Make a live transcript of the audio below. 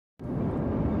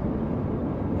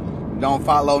Don't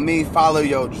follow me, follow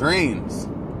your dreams.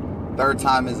 Third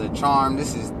time is a charm.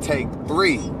 This is take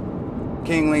 3.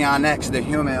 King Leon X, the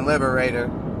Human Liberator,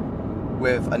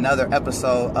 with another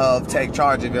episode of Take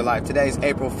Charge of Your Life. Today's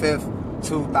April 5th,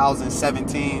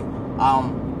 2017.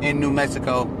 I'm in New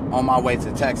Mexico on my way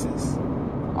to Texas.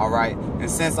 Alright, and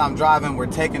since I'm driving, we're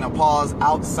taking a pause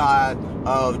outside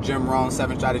of Jim Rohn's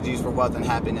 7 Strategies for Wealth and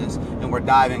Happiness, and we're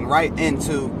diving right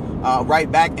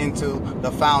back into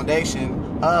the foundation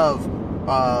of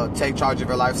Take Charge of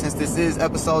Your Life. Since this is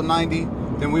episode 90,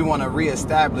 then we want to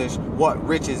reestablish what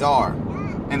riches are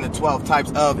and the 12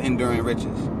 types of enduring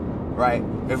riches, right?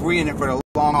 If we in it for the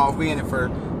long haul, if we in it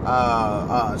for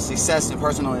success and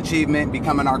personal achievement,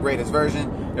 becoming our greatest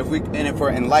version, if we in it for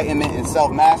enlightenment and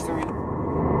self-mastery,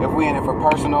 if we in it for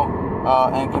personal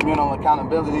and communal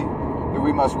accountability, then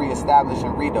we must reestablish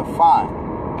and redefine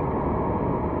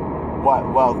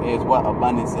what wealth is, what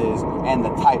abundance is, and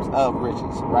the types of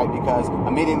riches, right? Because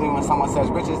immediately when someone says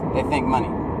riches, they think money.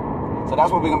 So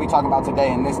that's what we're going to be talking about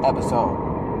today in this episode,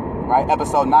 right?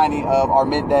 Episode 90 of our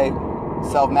midday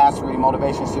self-mastery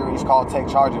motivation series called Take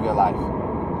Charge of Your Life,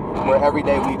 where every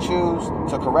day we choose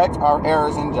to correct our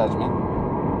errors in judgment,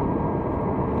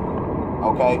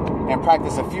 okay, and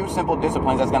practice a few simple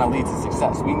disciplines that's going to lead to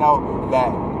success. We know that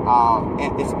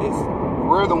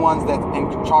we're the ones that's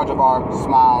in charge of our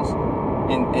smiles,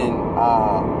 in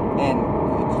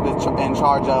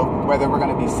charge of whether we're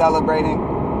going to be celebrating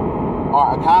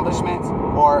our accomplishments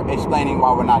or explaining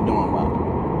why we're not doing well.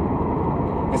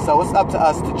 And so it's up to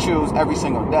us to choose every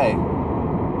single day,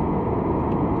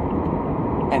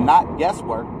 and not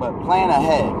guesswork, but plan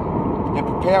ahead and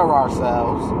prepare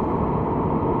ourselves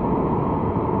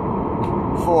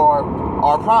for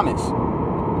our promise,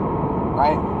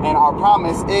 right? And our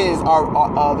promise is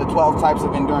the 12 types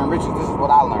of enduring riches. This is what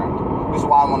I learned. This is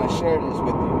why I want to share this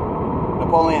with you.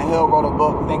 Napoleon Hill wrote a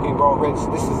book, Think and Grow Rich.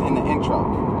 This is in the intro,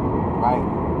 right?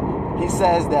 He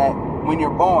says that when you're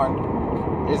born,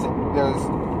 there's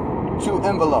 2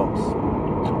 envelopes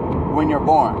when you're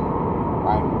born,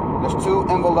 right? There's 2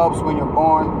 envelopes when you're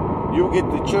born. You get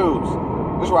to choose.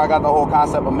 This is where I got the whole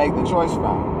concept of make the choice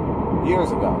from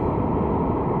years ago.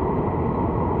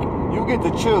 You get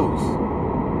to choose,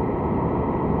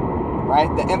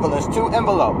 right? There's 2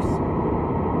 envelopes.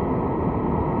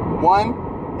 One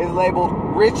is labeled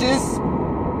riches,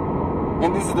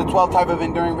 and this is the 12 type of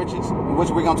enduring riches,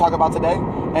 which we're going to talk about today.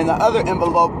 And the other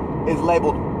envelope is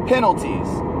labeled penalties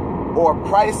or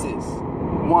prices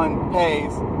one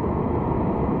pays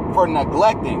for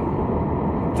neglecting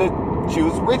to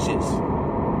choose riches.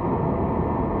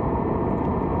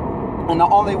 And the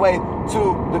only way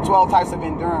to the 12 types of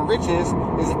enduring riches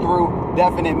is through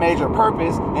definite major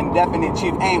purpose and definite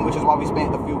chief aim, which is why we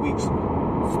spent a few weeks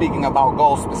speaking about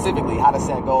goals specifically, how to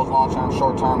set goals long-term,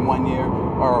 short-term, 1 year,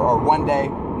 or 1 day,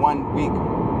 1 week,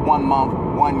 1 month,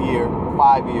 1 year,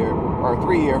 5 year, or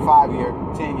 3 year, 5 year,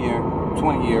 10 year,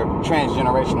 20 year,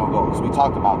 transgenerational goals. We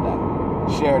talked about that.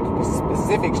 Shared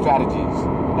specific strategies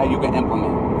that you can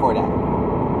implement for that.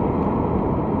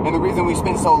 And the reason we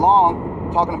spent so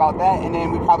long talking about that, and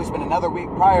then we probably spent another week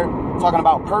prior talking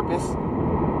about purpose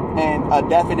and a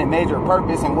definite major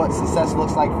purpose and what success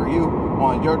looks like for you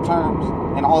on your terms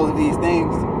and all of these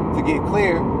things to get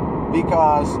clear,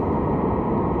 because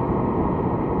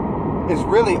it's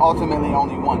really ultimately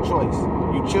only one choice.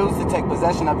 You choose to take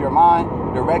possession of your mind,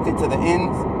 direct it to the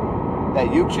ends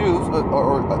that you choose,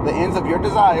 or the ends of your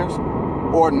desires,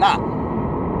 or not.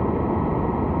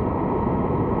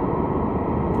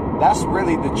 That's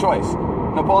really the choice.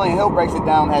 Napoleon Hill breaks it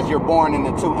down as you're born in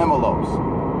the 2 envelopes.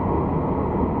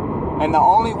 And the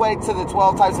only way to the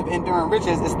 12 types of enduring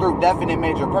riches is through definite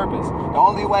major purpose. The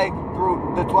only way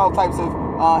through the 12 types of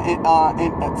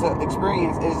to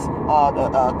experience is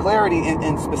clarity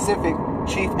in specific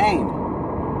chief aim.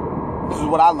 This is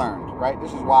what I learned, right?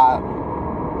 This is why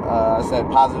I said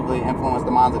positively influence the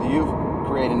minds of the youth,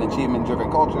 create an achievement-driven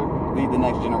culture, lead the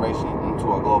next generation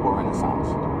into a global renaissance.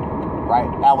 Right?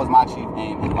 That was my chief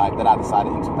aim in life that I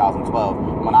decided in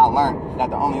 2012 when I learned that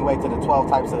the only way to the 12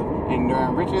 types of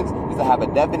enduring riches is to have a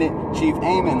definite chief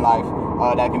aim in life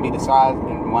that can be described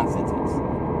in one sentence.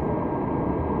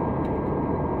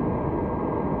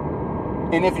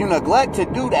 And if you neglect to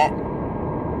do that,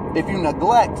 if you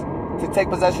neglect to take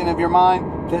possession of your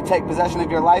mind, to take possession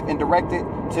of your life and direct it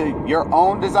to your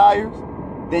own desires,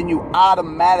 then you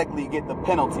automatically get the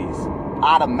penalties.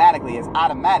 Automatically. It's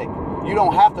automatic. You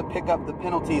don't have to pick up the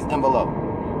penalties envelope.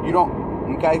 You don't,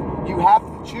 okay? You have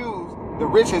to choose the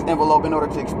riches envelope in order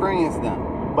to experience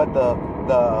them. But the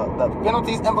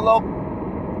penalties envelope,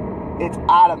 it's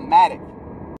automatic.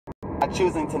 By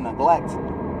choosing to neglect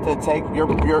to take your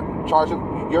charge of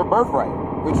your birthright,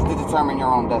 which is to determine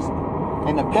your own destiny.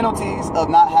 And the penalties of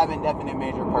not having definite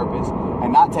major purpose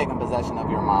and not taking possession of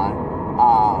your mind,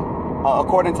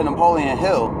 according to Napoleon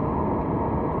Hill,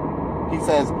 he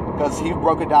says, because he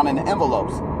broke it down into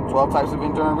envelopes, 12 types of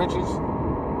enduring riches,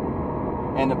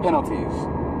 and the penalties,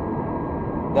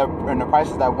 and the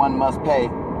prices that one must pay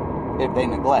if they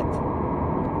neglect.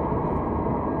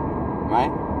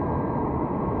 Right?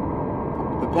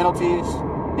 The penalties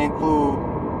include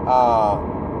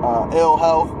ill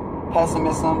health,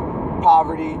 pessimism,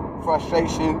 poverty,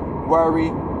 frustration,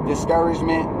 worry,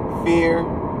 discouragement, fear,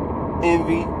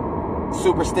 envy,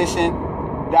 superstition,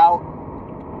 doubt,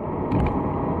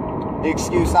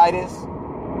 excuse-itis,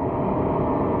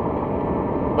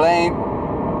 blame.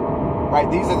 Right?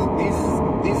 These are the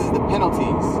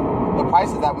penalties, the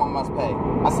prices that one must pay.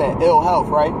 I said ill health,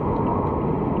 right?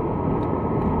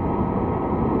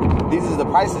 These are the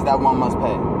prices that one must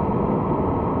pay.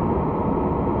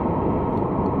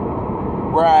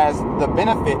 Whereas the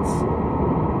benefits,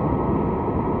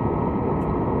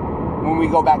 when we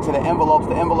go back to the envelope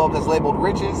that's labeled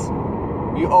riches,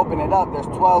 you open it up, there's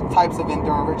 12 types of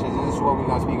enduring riches. And this is what we're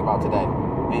going to speak about today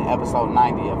in episode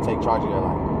 90 of Take Charge of Your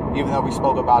Life. Even though we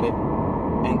spoke about it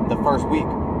in the first week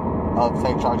of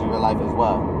Take Charge of Your Life as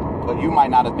well. But you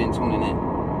might not have been tuning in.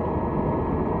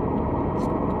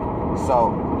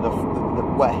 So,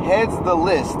 what heads the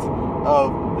list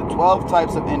of the 12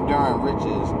 types of enduring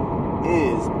riches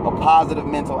is a positive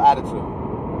mental attitude.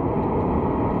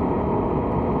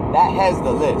 That heads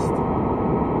the list.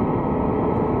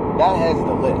 That heads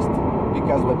the list.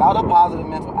 Because without a positive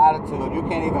mental attitude, you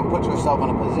can't even put yourself in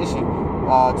a position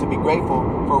to be grateful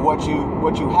for what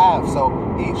you have. So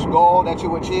each goal that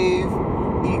you achieve,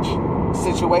 each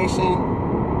situation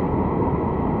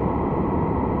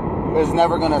is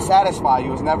never going to satisfy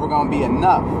you. It's never going to be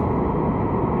enough.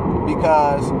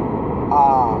 Because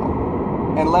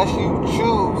unless you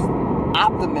choose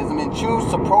optimism and choose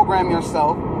to program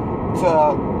yourself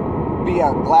to be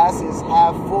a glasses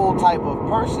half full type of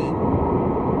person,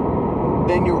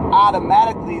 then you're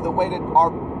automatically the way that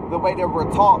we're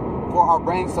taught for our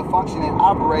brains to function and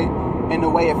operate in the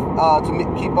way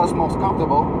to keep us most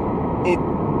comfortable. It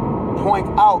points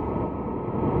out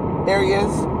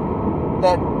areas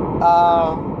that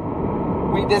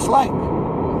we dislike,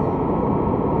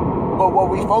 but what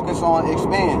we focus on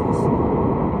expands.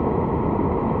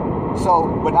 So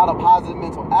without a positive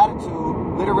mental attitude,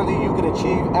 literally you could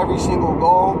achieve every single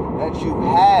goal that you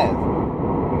have.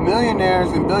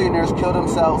 Millionaires and billionaires kill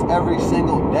themselves every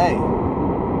single day.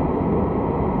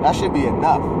 That should be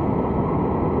enough,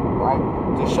 right?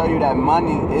 To show you that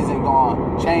money isn't going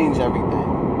to change everything,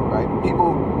 right?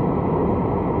 People,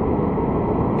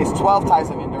 it's 12 types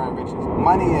of enduring riches.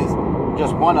 Money is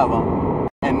just one of them,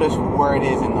 and this is where it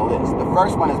is in the list. The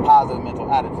first one is positive mental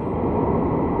attitude.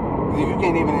 Because if you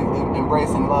can't even embrace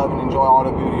and love and enjoy all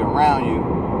the beauty around you,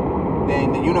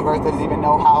 then the universe doesn't even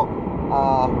know how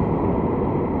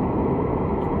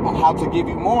to give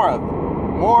you more of it.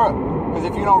 More, because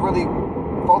if you don't really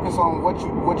focus on what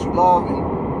you love and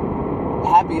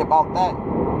happy about that,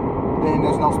 then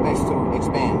there's no space to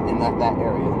expand in that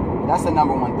area. That's the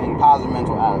number one thing, positive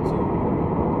mental attitude.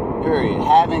 Period.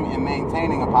 Having and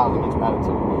maintaining a positive mental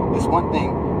attitude. It's one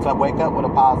thing to wake up with a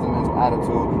positive mental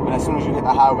attitude, but as soon as you hit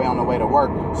the highway on the way to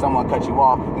work, someone cuts you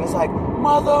off, and it's like,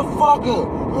 motherfucker,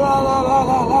 la la la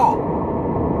la la.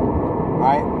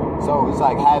 Right? So it's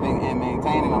like having and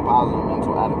maintaining a positive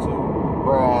mental attitude.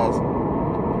 Whereas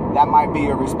that might be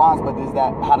your response, but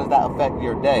how does that affect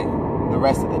your day, the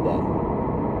rest of the day?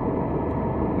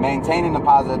 Maintaining a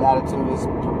positive attitude is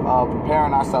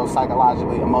preparing ourselves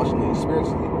psychologically, emotionally,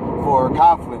 spiritually for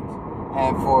conflict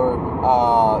and for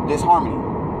disharmony.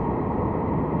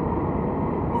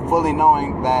 We're fully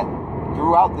knowing that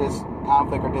throughout this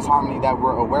conflict or disharmony that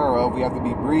we're aware of, we have to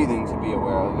be breathing to be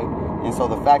aware of it. And so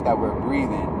the fact that we're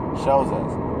breathing shows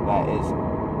us that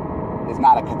it's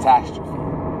not a catastrophe.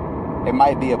 It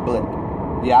might be a blip.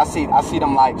 Yeah, I see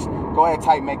them lights. Go ahead,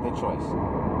 type, make the choice.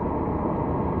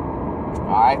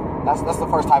 Alright? That's the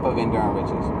first type of enduring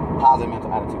riches. Positive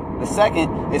mental attitude. The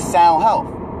second is sound health.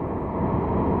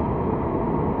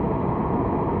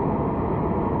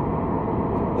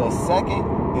 The second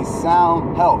is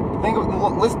sound health.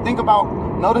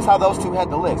 Notice how those two had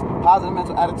the list. Positive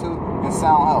mental attitude and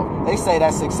sound health. They say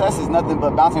that success is nothing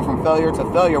but bouncing from failure to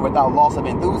failure without loss of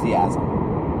enthusiasm.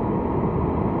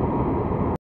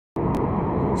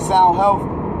 Sound health,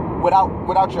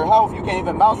 without your health, you can't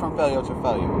even bounce from failure to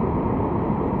failure.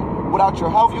 without your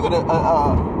health, you could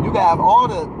have all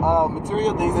the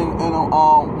material things and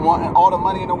all the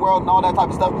money in the world and all that type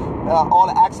of stuff, all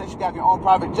the access. You can have your own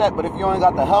private jet, but if you ain't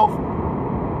got the health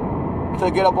to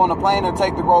get up on a plane or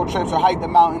take the road trips or hike the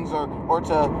mountains or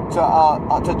to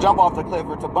jump off the cliff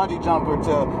or to bungee jump or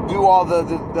to do all the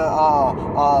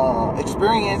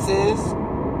experiences,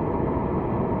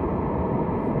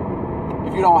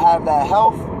 if you don't have that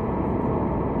health,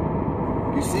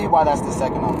 you see why that's the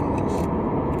second on the list.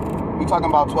 We're talking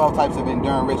about 12 types of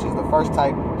enduring riches. The first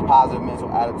type is positive mental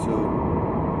attitude,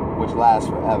 which lasts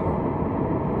forever,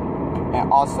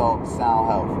 and also sound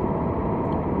health.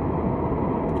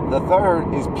 The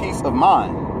third is peace of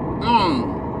mind.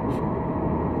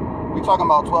 We're talking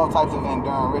about 12 types of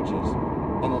enduring riches.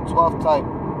 And the 12th type,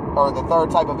 or the third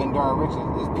type of enduring riches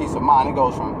is peace of mind. It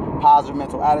goes from positive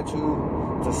mental attitude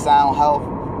to sound health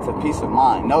to peace of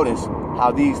mind. Notice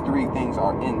how these three things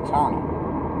are internal,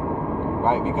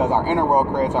 right? Because our inner world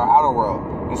creates our outer world.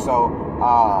 And so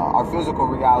our physical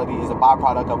reality is a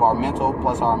byproduct of our mental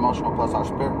plus our emotional plus our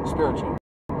spiritual.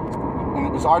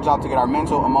 And it's our job to get our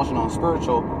mental, emotional, and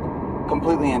spiritual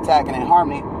completely intact and in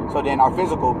harmony, so then our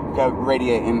physical can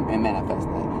radiate and manifest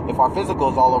that. If our physical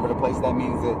is all over the place, that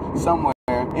means that somewhere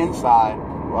inside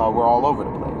we're all over the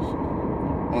place.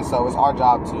 And so it's our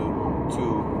job to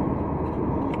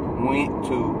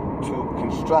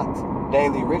construct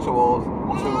daily rituals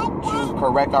to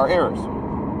correct our errors.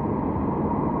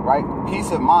 Right?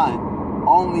 Peace of mind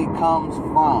only comes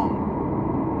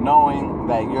from knowing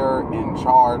that you're in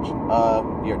charge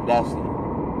of your destiny.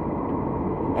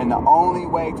 And the only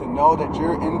way to know that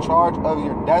you're in charge of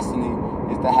your destiny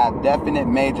is to have definite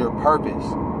major purpose.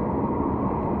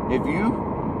 If you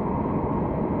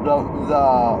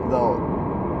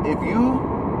if you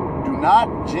do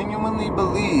not genuinely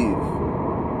believe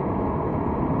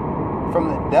from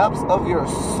the depths of your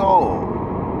soul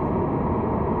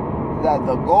that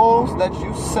the goals that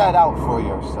you set out for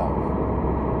yourself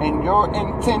and your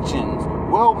intentions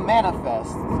will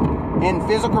manifest in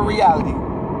physical reality,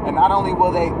 and not only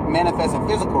will they manifest in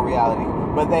physical reality,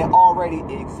 but they already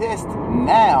exist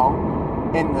now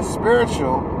in the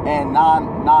spiritual and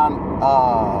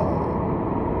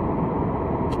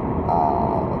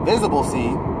visible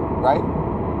scene, right?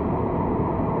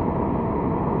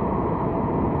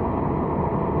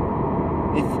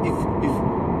 If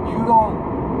you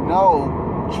don't know,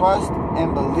 trust,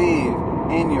 and believe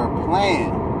in your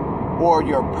plan or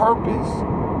your purpose,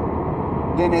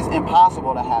 then it's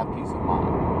impossible to have peace of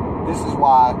mind. This is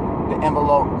why the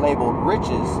envelope labeled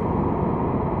riches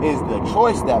is the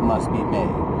choice that must be made.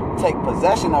 Take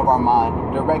possession of our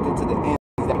mind, directed to the ends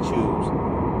that we choose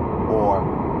or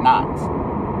not.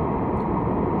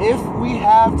 If we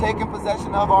have taken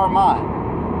possession of our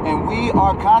mind and we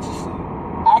are consciously,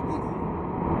 actively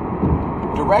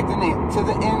directing it to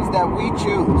the ends that we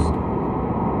choose,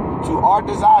 to our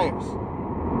desires,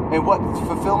 and what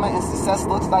fulfillment and success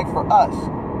looks like for us,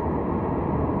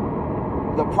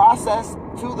 the process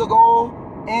to the goal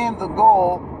and the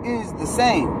goal is the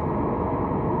same.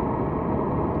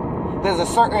 There's a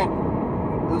certain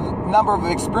number of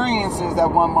experiences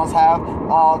that one must have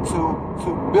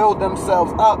to build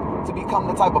themselves up to become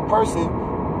the type of person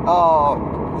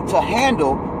to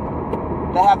handle,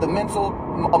 to have the mental,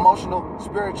 emotional,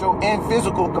 spiritual, and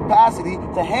physical capacity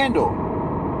to handle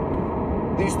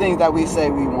these things that we say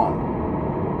we want.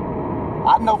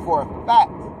 I know for a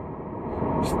fact,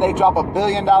 if they drop $1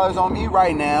 billion on me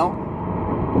right now,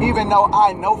 even though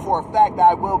I know for a fact that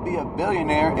I will be a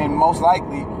billionaire and most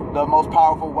likely the most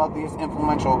powerful, wealthiest,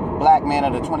 influential black man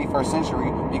of the 21st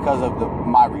century because of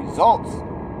my results,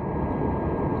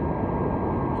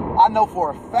 I know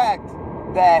for a fact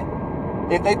that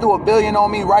if they threw $1 billion on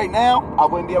me right now, I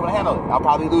wouldn't be able to handle it. I'll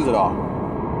probably lose it all.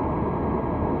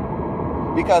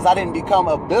 Because I didn't become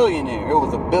a billionaire. It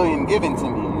was $1 billion given to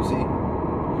me, you see.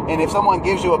 And if someone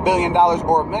gives you $1 billion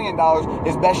or $1 million,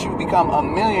 it's best you become a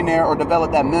millionaire or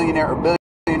develop that millionaire or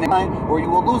billionaire mind, or you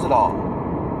will lose it all.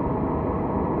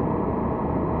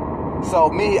 So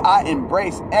me, I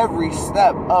embrace every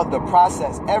step of the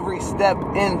process, every step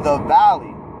in the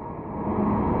valley.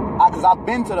 Because I've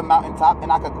been to the mountaintop,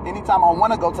 and anytime I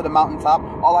want to go to the mountaintop,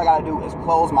 all I got to do is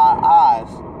close my eyes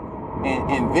and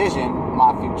envision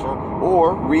my future,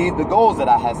 or read the goals that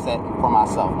I had set for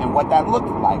myself and what that looked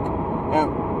like.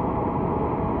 And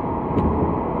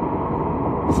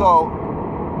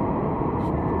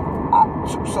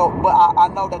but I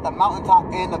know that the mountaintop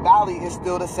and the valley is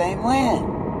still the same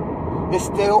land. It's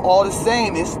still all the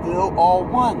same. It's still all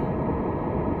one.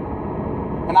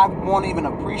 And I won't even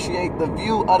appreciate the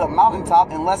view of the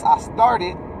mountaintop unless I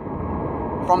started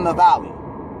from the valley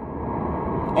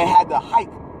and had to hike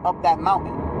up that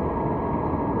mountain.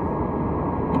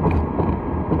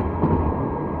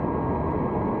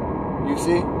 You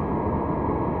see?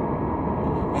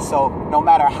 And so, no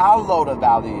matter how low the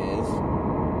valley is,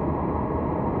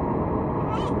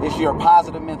 it's your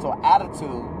positive mental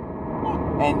attitude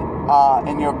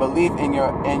and your belief in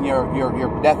your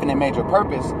definite major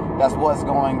purpose that's what's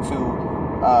going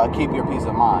to keep your peace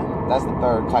of mind. That's the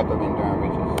third type of enduring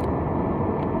riches.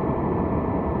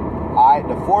 Alright,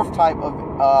 the fourth type of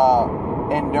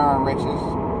enduring riches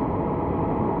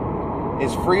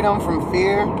is freedom from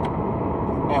fear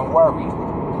and worry.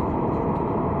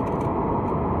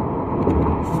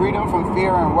 Freedom from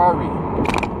fear and worry.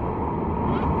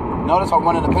 Notice how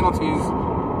one of the penalties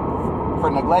for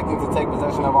neglecting to take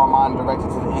possession of our mind directed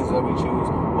to the ends that we choose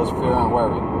was fear and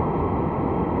worry.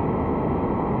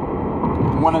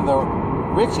 One of the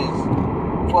riches,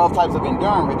 12 types of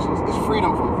enduring riches, is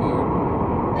freedom from fear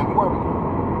and worry.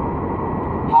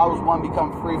 How does one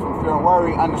become free from fear and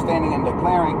worry? Understanding and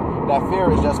declaring that fear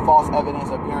is just false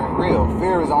evidence appearing real.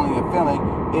 Fear is only a feeling.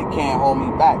 It can't hold me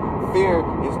back. Fear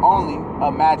is only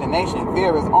imagination.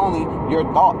 Fear is only your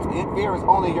thoughts. Fear is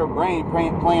only your brain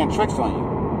playing tricks on you.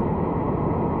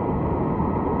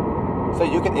 So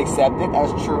you can accept it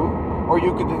as true, or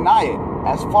you could deny it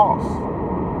as false.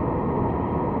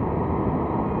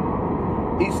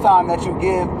 Each time that you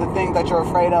give the thing that you're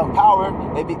afraid of power,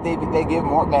 they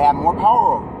have more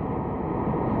power over you.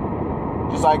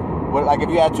 Just like if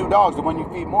you had two dogs, the one you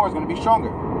feed more is going to be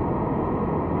stronger.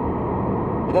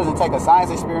 It doesn't take a science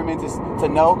experiment to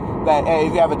know that, hey,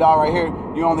 if you have a dog right here,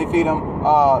 you only feed him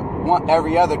one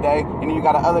every other day, and then you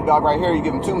got another dog right here, you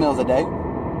give him 2 meals a day.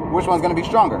 Which one's going to be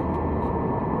stronger?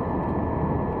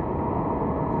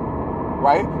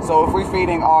 Right? So if we're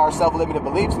feeding our self-limited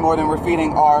beliefs more than we're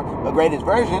feeding our greatest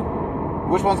version,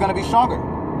 which one's going to be stronger?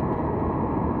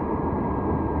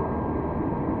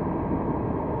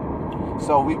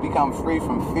 So we become free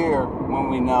from fear when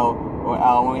we know,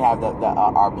 when we have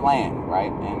our plan,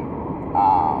 right? And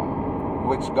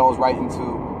which goes right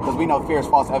into, because we know fear is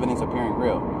false evidence appearing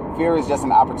real. Fear is just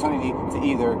an opportunity to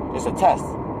either, it's a test.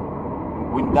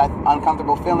 When that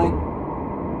uncomfortable feeling,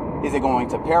 is it going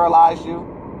to paralyze you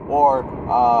or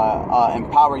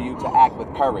empower you to act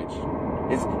with courage?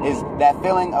 Is that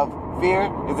feeling of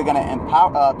fear, is it going to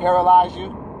paralyze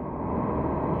you?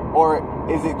 Or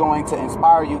is it going to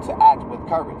inspire you to act with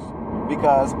courage?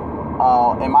 Because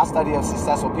in my study of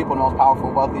successful people, the most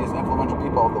powerful, wealthiest, influential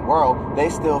people of the world, they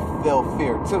still feel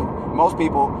fear too. Most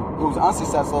people who's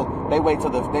unsuccessful, they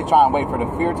try and wait for the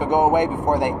fear to go away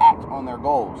before they act on their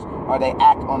goals, or they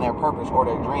act on their purpose or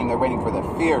their dream. They're waiting for the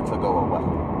fear to go away.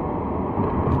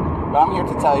 But I'm here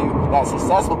to tell you that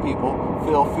successful people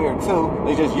feel fear too.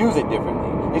 They just use it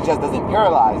differently. It just doesn't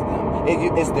paralyze them.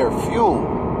 It's their fuel.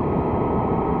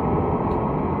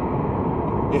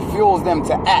 It fuels them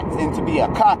to act and to be a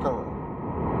conqueror.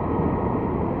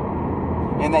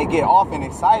 And they get often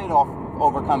excited off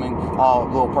overcoming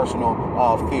little personal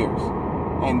fears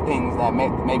and things that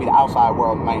maybe the outside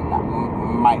world might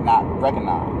not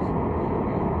recognize.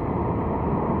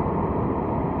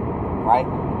 Right?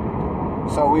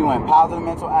 So we went positive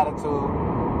mental attitude,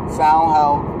 sound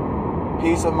health,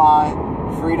 peace of mind,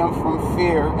 freedom from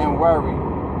fear and worry.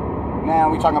 Now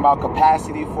we're talking about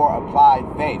capacity for applied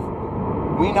faith.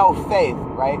 We know faith,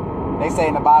 right? They say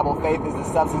in the Bible, faith is the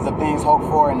substance of things hoped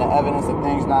for and the evidence of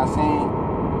things not seen,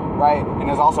 right? And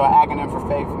there's also an acronym for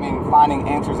faith, meaning finding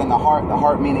answers in the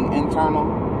heart meaning internal,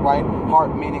 right?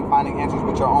 Heart meaning finding answers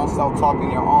with your own self-talk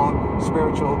and your own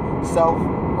spiritual self,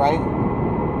 right?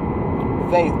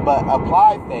 Faith, but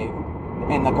applied faith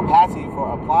and the capacity for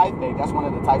applied faith, that's one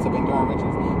of the types of enduring riches.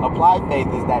 Applied faith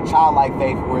is that childlike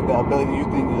faith where you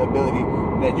think the ability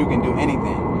that you can do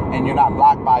anything. And you're not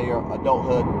blocked by your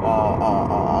adulthood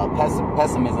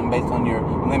pessimism based on your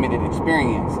limited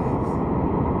experiences.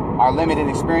 Our limited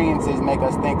experiences make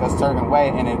us think a certain way,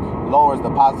 and it lowers the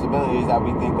possibilities that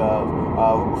we think of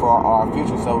for our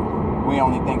future. So we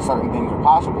only think certain things are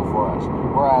possible for us.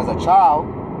 Whereas a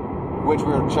child, which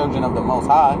we're children of the Most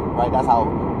High, right? That's how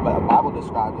the Bible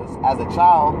describes us. As a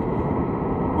child,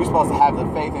 we're supposed to have the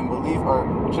faith and belief, or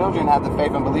children have the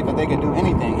faith and belief that they can do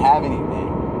anything, have anything.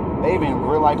 They even in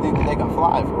real life think that they can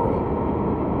fly for real.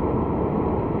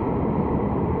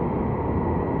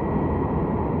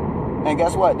 And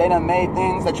guess what? They done made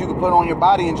things that you could put on your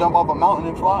body and jump off a mountain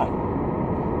and fly.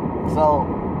 So,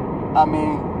 I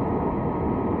mean,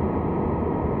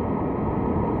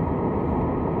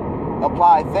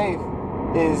 applied faith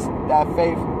is that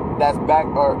faith that's backed,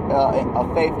 or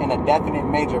a faith in a definite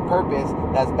major purpose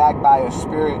that's backed by a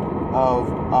spirit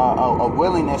of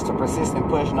willingness to persist and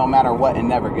push no matter what and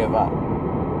never give up.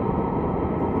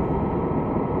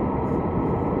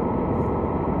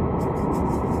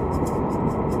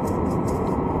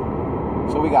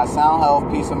 So we got sound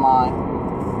health, peace of mind,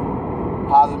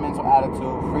 positive mental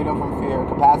attitude, freedom from fear,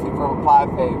 capacity for applied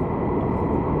faith,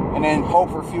 and then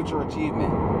hope for future achievement.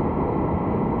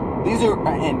 These are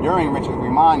enduring riches.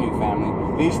 Remind you, family.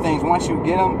 These things, once you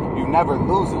get them, you never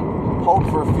lose them. Hope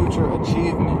for future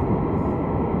achievement.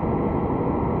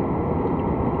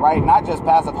 Right? Not just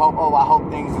passive hope, oh, I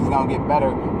hope things is going to get better,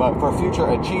 but for future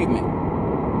achievement.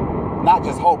 Not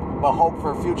just hope, but hope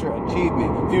for future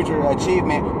achievement. Future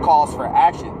achievement calls for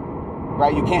action.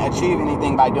 Right? You can't achieve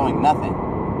anything by doing nothing.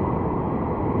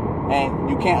 And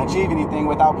you can't achieve anything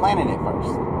without planning it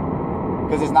first.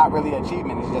 Because it's not really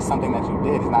achievement. It's just something that you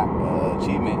did. It's not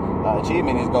achievement.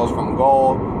 Achievement goes from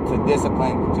goal to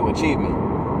discipline to achievement.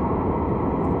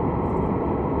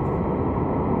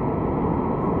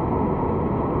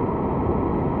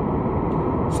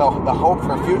 So the hope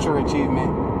for future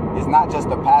achievement is not just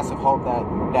a passive hope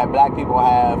that black people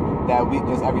have, that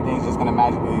everything's just going to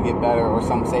magically get better or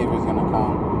some savior's going to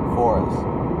come for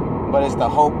us. But it's the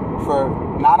hope for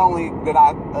not only did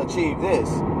I achieve this,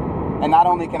 and not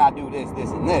only can I do this,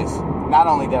 and this, not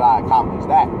only did I accomplish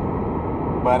that,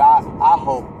 but I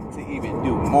hope to even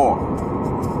do more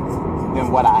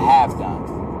than what I have done.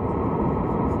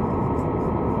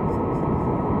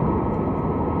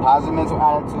 Positive mental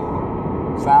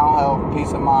attitude, sound health,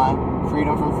 peace of mind,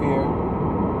 freedom from fear,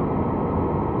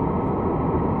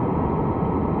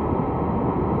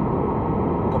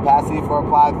 capacity for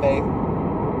applied faith,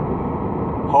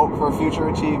 hope for future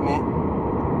achievement.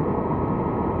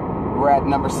 We're at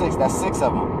number 6. That's 6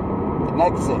 of them. The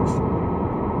next 6.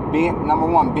 Number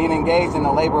 1, being engaged in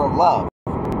the labor of love.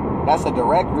 That's a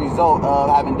direct result of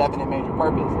having definite major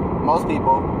purpose. Most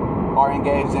people are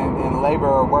engaged in labor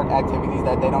or work activities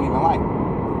that they don't even like,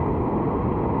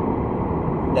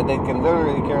 that they can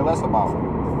literally care less about.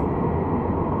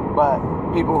 But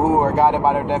people who are guided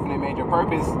by their definite major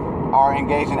purpose are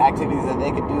engaged in activities that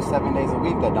they could do 7 days a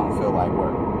week that don't feel like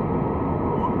work.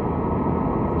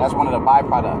 That's one of the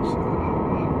byproducts.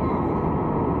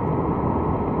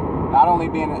 Not only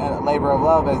being a labor of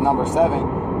love as number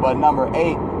 7, but number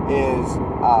 8 is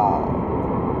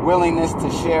willingness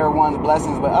to share one's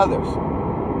blessings with others.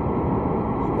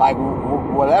 Like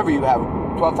whatever you have,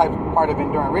 12 types part of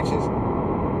enduring riches.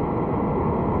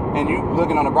 And you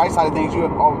looking on the bright side of things, you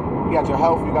got your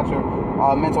health, you got your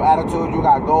mental attitude, you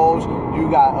got goals,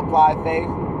 you got applied faith.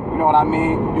 You know what I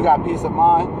mean? You got peace of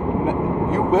mind.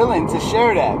 You're willing to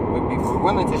share that with people. You're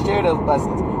willing to share those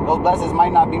blessings. Those blessings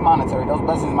might not be monetary. Those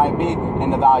blessings might be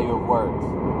in the value of words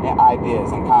and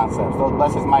ideas and concepts. Those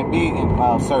blessings might be in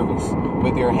service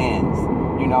with your hands.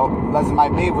 You know, blessings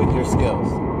might be with your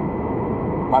skills.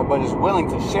 Right? But it's willing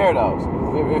to share those.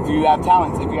 If you have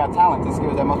talents and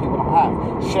skills that most people don't have,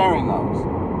 sharing those,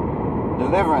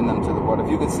 delivering them to the world. If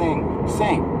you can sing,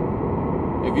 sing.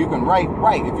 If you can write,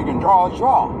 write. If you can draw,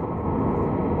 draw.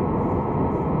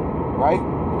 Right?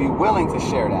 Be willing to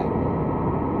share that.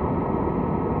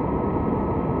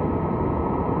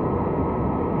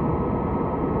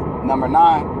 Number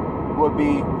 9 would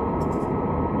be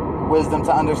wisdom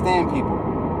to understand people.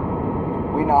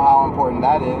 We know how important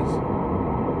that is.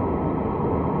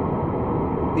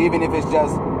 Even if it's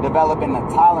just developing the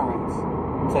tolerance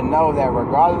to know that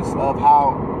regardless of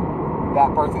how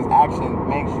that person's action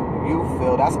makes you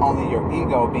feel, that's only your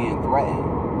ego being threatened.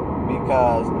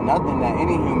 Because nothing that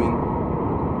any human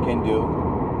can do,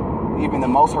 even the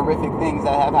most horrific things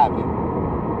that have happened,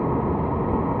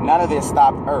 none of this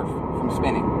stopped Earth from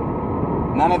spinning.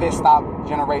 None of it stopped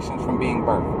generations from being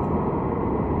birthed.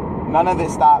 None of it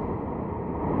stopped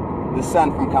the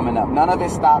sun from coming up. None of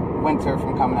it stopped winter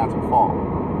from coming after fall.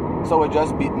 So it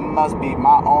just must be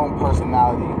my own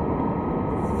personality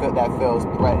that feels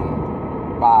threatened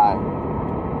by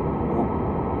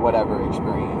whatever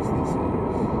experience this is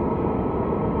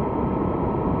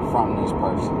from this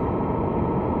person.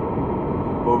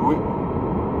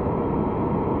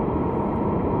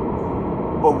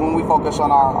 But when we focus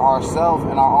on ourselves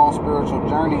and our own spiritual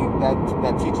journey,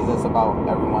 that teaches us about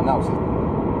everyone else.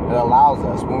 It allows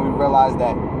us, when we realize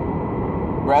that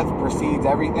breath precedes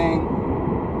everything,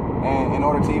 and in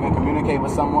order to even communicate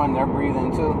with someone they're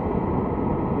breathing too,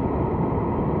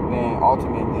 then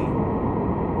ultimately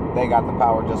they got the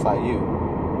power just like you.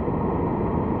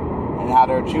 And how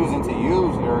they're choosing to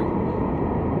use or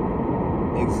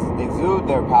exude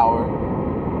their power,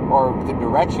 or the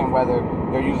direction, whether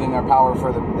they're using their power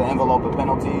for the envelope of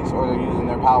penalties or they're using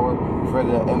their power for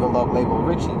the envelope labeled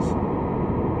riches.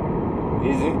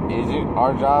 Is it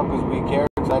our job, because we care,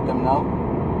 to let them know,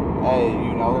 hey,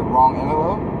 you know, the wrong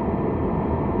envelope?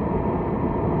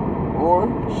 Or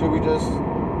should we just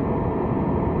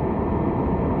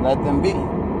let them be?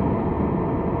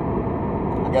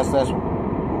 guess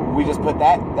we just put the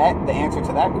answer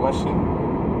to that question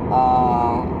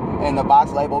in the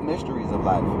box labeled mysteries of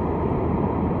life.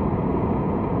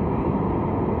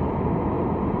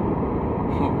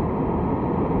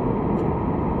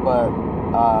 But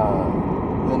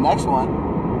the next one,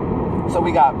 so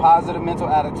we got positive mental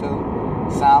attitude,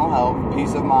 sound health,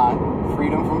 peace of mind,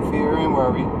 freedom from fear and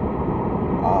worry,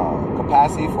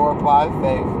 capacity for applied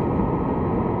faith,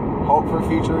 hope for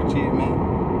future achievement,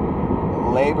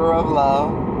 labor of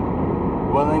love,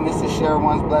 willingness to share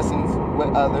one's blessings with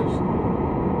others,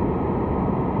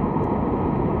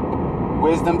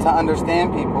 wisdom to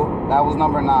understand people. That was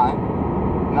number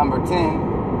 9. Number 10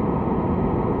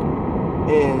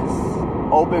 is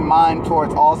open mind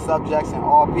towards all subjects and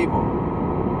all people.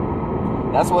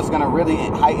 That's what's going to really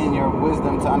heighten your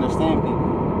wisdom to understand people.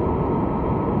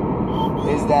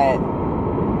 Is that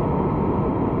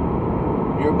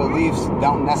your beliefs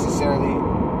don't necessarily,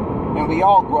 and we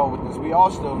all grow with this, we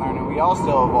all still learning, we all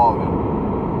still evolving.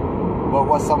 But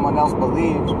what someone else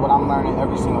believes, what I'm learning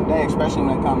every single day, especially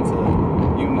when it comes to,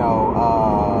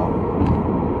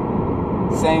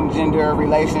 same gender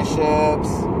relationships,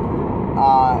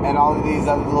 and all of these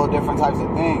other little different types of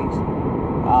things.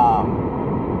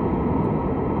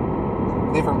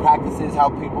 Different practices, how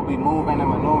people be moving and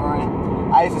maneuvering.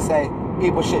 I used to say,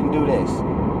 people shouldn't do this,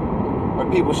 or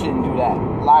people shouldn't do that.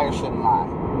 Liars shouldn't lie.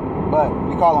 But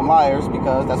we call them liars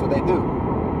because that's what they do.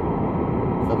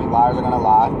 Feel me? Liars are going to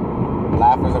lie.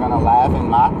 Laughers are going to laugh and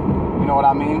mock. You know what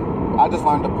I mean? I just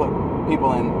learned to put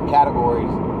people in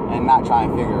categories and not try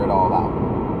and figure it all out.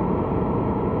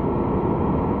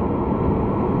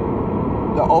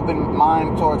 The open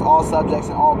mind towards all subjects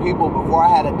and all people. Before I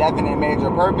had a definite major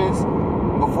purpose,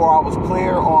 before I was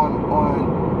clear on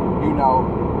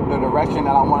the direction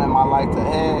that I wanted my life to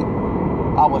head,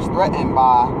 I was threatened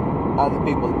by other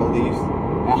people's beliefs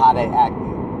and how they acted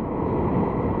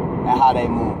and how they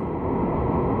moved.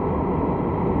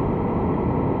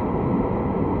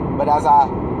 But as I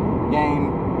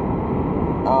gained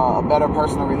a better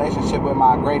personal relationship with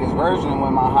my greatest version,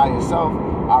 with my higher self,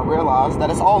 I realized that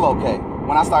it's all okay.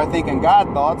 When I start thinking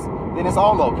God thoughts, then it's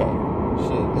all okay.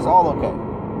 Shit, it's all okay.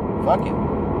 Fuck it.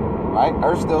 Right?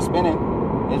 Earth's still spinning.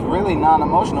 It's really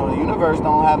non-emotional. The universe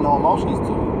don't have no emotions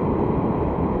to it.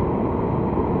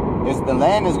 The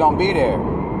land is going to be there.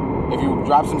 If you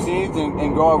drop some seeds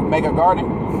and go make a garden,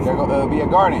 there'll be a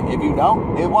garden. If you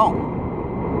don't, it won't.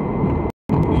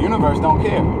 The universe don't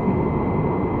care.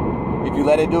 If you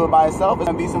let it do it by itself, it's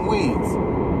going to be some weeds.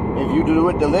 If you do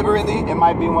it deliberately, it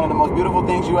might be one of the most beautiful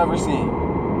things you ever seen.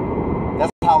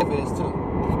 That's how life is too.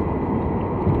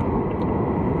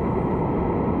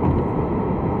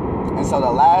 And so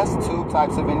the last 2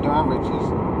 types of enduring riches.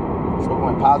 So we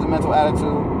went positive mental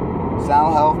attitude,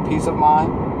 sound health, peace of mind,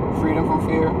 freedom from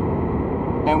fear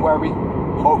and worry,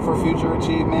 hope for future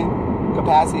achievement,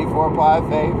 capacity for applied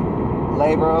faith,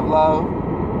 labor of love,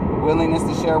 willingness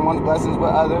to share one's blessings with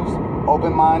others,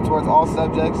 open mind towards all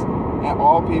subjects and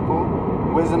all people,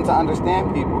 wisdom to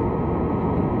understand people.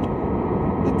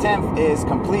 The 10th is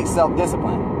complete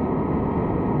self-discipline.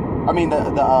 The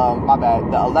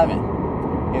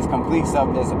 11th is complete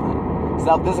self-discipline.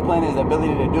 Self-discipline is the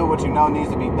ability to do what you know needs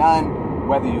to be done,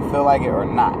 whether you feel like it or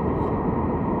not.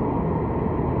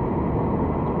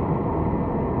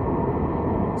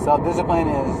 Self-discipline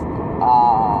is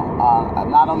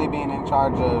not only being in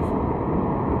charge of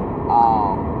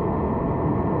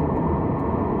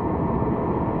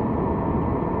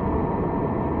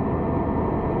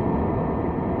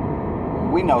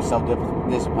we know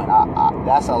self-discipline.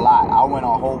 That's a lot. I went a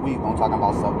whole week on talking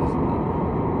about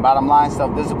self-discipline. Bottom line,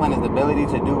 self-discipline is the ability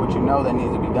to do what you know that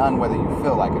needs to be done, whether you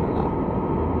feel like it or not.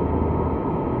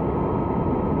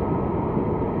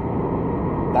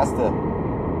 That's the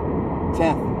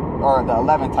 10th or the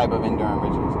 11th type of enduring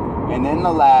riches. And then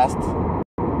the last,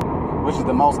 which is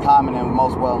the most common and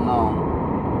most well known,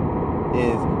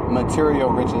 is material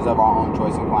riches of our own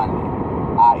choice and quantity,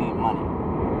 i.e. money.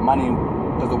 Money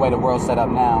is the way the world's set up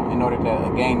now. In order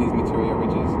to gain these material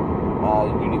riches,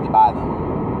 you need to buy them.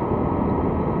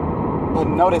 But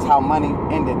notice how money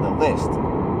ended the list.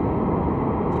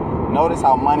 Notice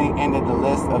how money ended the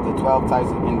list of the 12 types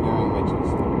of enduring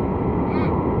riches.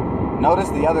 Notice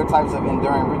the other types of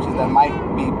enduring riches that might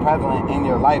be prevalent in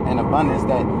your life in abundance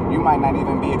that you might not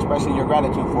even be expressing your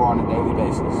gratitude for on a daily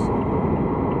basis.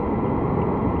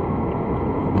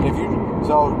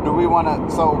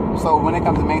 So when it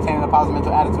comes to maintaining a positive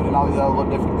mental attitude and all these other little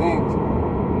different things,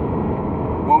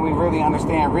 when we really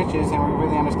understand riches and we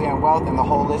really understand wealth and the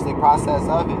holistic process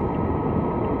of it,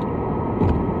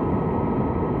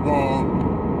 then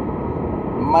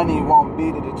money won't be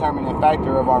the determining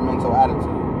factor of our mental attitude.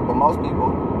 But most people,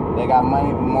 they got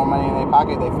money, more money in their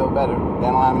pocket, they feel better. They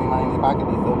don't have any money in their pocket,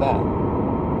 they feel bad.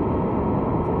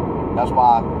 That's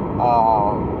why,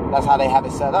 that's how they have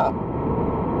it set up.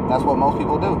 That's what most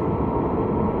people do.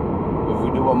 If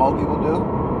we do what most people do,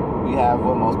 we have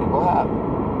what most people have.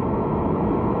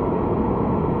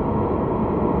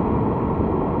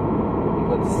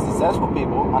 But successful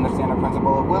people understand the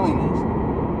principle of willingness.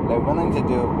 They're willing to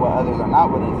do what others are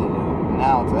not willing to do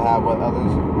now to have what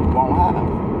others won't have.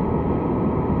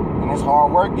 And it's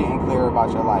hard work getting clear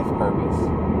about your life purpose.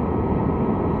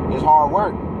 It's hard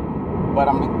work. But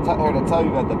I'm here to tell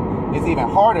you that it's even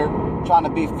harder trying to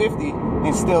be 50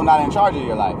 and still not in charge of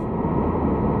your life.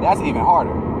 That's even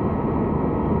harder.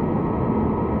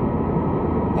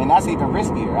 And that's even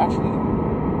riskier, actually.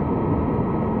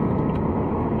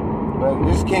 But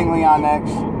this is King Leon X.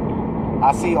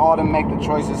 I see all them make the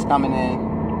choices coming in.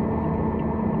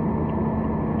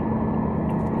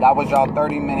 That was y'all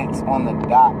 30 minutes on the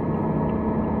dot.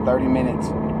 30 minutes,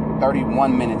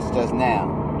 31 minutes just now.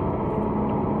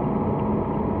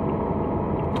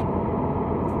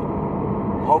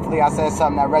 Hopefully I said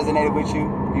something that resonated with you,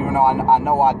 even though I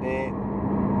know I did.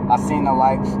 I seen the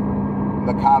likes,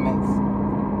 the comments.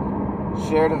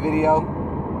 Share the video.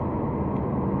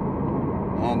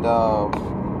 And I'll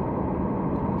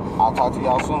talk to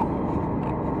y'all soon.